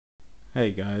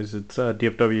Hey guys, it's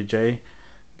DFWJ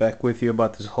back with you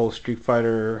about this whole Street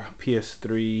Fighter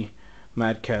PS3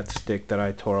 Madcatz stick that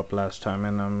I tore up last time,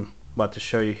 and I'm about to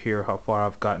show you here how far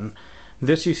I've gotten.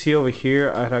 This you see over here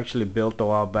I had actually built a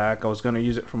while back. I was going to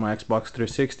use it for my Xbox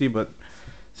 360, but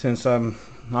since I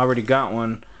already got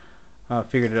one, I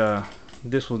figured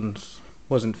this one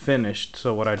wasn't finished,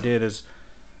 so what I did is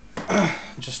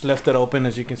just left it open.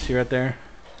 As you can see right there,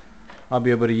 I'll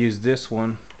be able to use this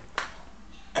one.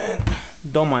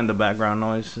 Don't mind the background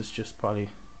noise, it's just probably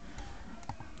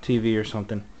TV or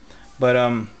something.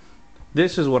 But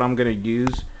this is what I'm gonna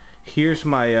use. Here's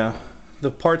my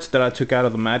the parts that I took out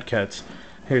of the Madcatz.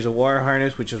 Here's a wire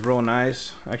harness, which is real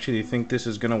nice. I actually think this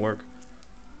is gonna work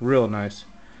real nice.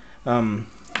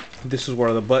 This is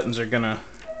where the buttons are gonna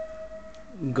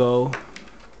go.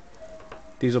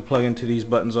 These will plug into these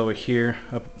buttons over here,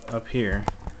 up here,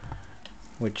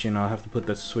 which, you know, I have to put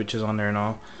the switches on there and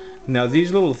all. Now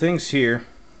these little things here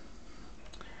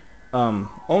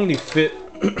only fit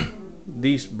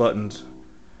these buttons.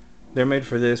 They're made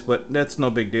for this, but that's no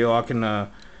big deal. I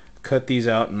can cut these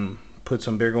out and put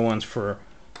some bigger ones for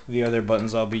the other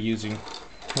buttons I'll be using.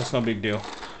 That's no big deal.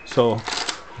 So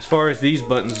as far as these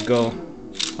buttons go,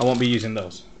 I won't be using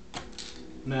those.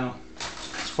 Now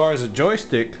as far as the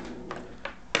joystick,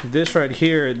 this right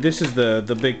here, this is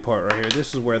the big part right here.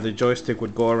 This is where the joystick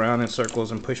would go around in circles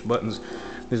and push buttons.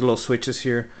 These little switches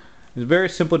here. It's a very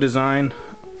simple design.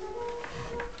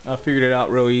 I figured it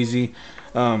out real easy.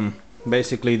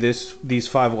 Basically these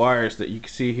 5 wires that you can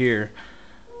see here,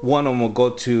 one of them will go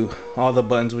to all the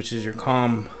buttons, which is your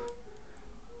COM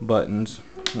buttons.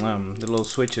 The little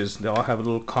switches, they all have a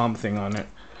little COM thing on it.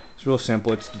 It's real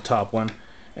simple. It's the top one,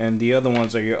 and the other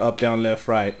ones are your up, down, left,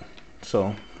 right.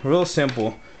 So real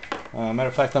simple. Matter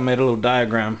of fact, I made a little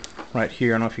diagram right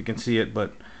here. I don't know if you can see it,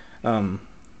 but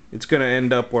it's gonna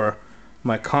end up where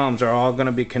my comms are all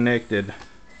gonna be connected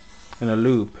in a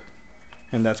loop,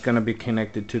 and that's gonna be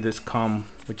connected to this comm,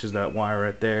 which is that wire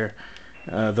right there,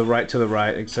 the right to the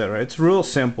right, etc. It's real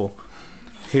simple.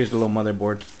 Here's the little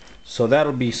motherboard. So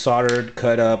that'll be soldered,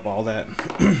 cut up, all that.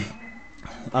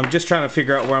 I'm just trying to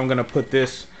figure out where I'm gonna put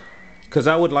this, because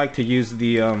I would like to use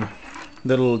the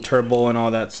little turbo and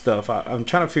all that stuff. I'm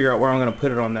trying to figure out where I'm gonna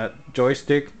put it on that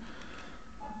joystick.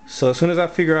 So as soon as I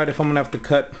figure out if I'm gonna have to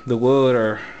cut the wood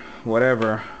or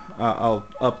whatever, I'll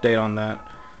update on that.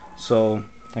 So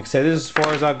like I said, this is as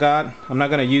far as I got. I'm not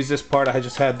gonna use this part. I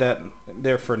just had that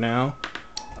there for now.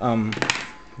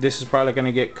 This is probably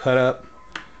gonna get cut up,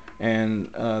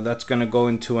 and that's gonna go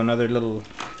into another little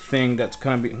thing that's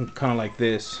gonna be kind of like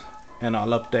this, and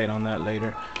I'll update on that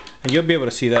later, and you'll be able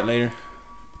to see that later.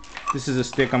 This is a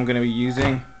stick I'm gonna be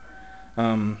using.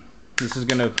 This is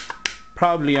gonna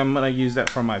probably, I'm gonna use that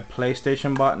for my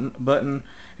PlayStation button.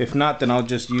 If not, then I'll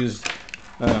just use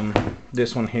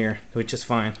this one here, which is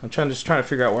fine. I'm just trying to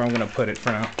figure out where I'm gonna put it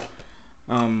for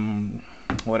now.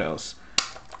 What else?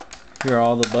 Here are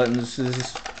all the buttons. This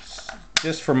is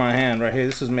just for my hand right here.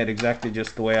 This is made exactly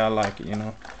just the way I like it, you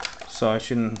know. So I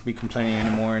shouldn't be complaining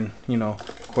anymore. And you know,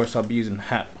 of course, I'll be using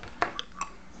HAP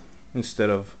instead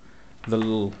of the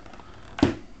little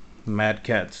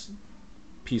Madcatz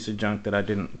piece of junk that I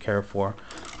didn't care for.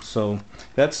 So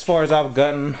that's as far as I've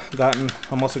gotten.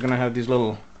 I'm also gonna have these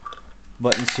little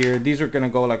buttons here. These are gonna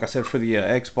go, like I said, for the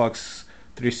Xbox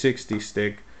 360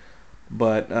 stick,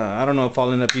 but I don't know if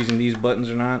I'll end up using these buttons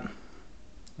or not.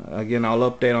 Again,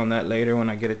 I'll update on that later when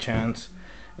I get a chance,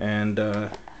 and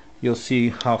you'll see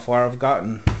how far I've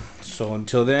gotten. So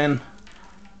until then,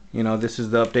 you know, this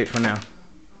is the update for now.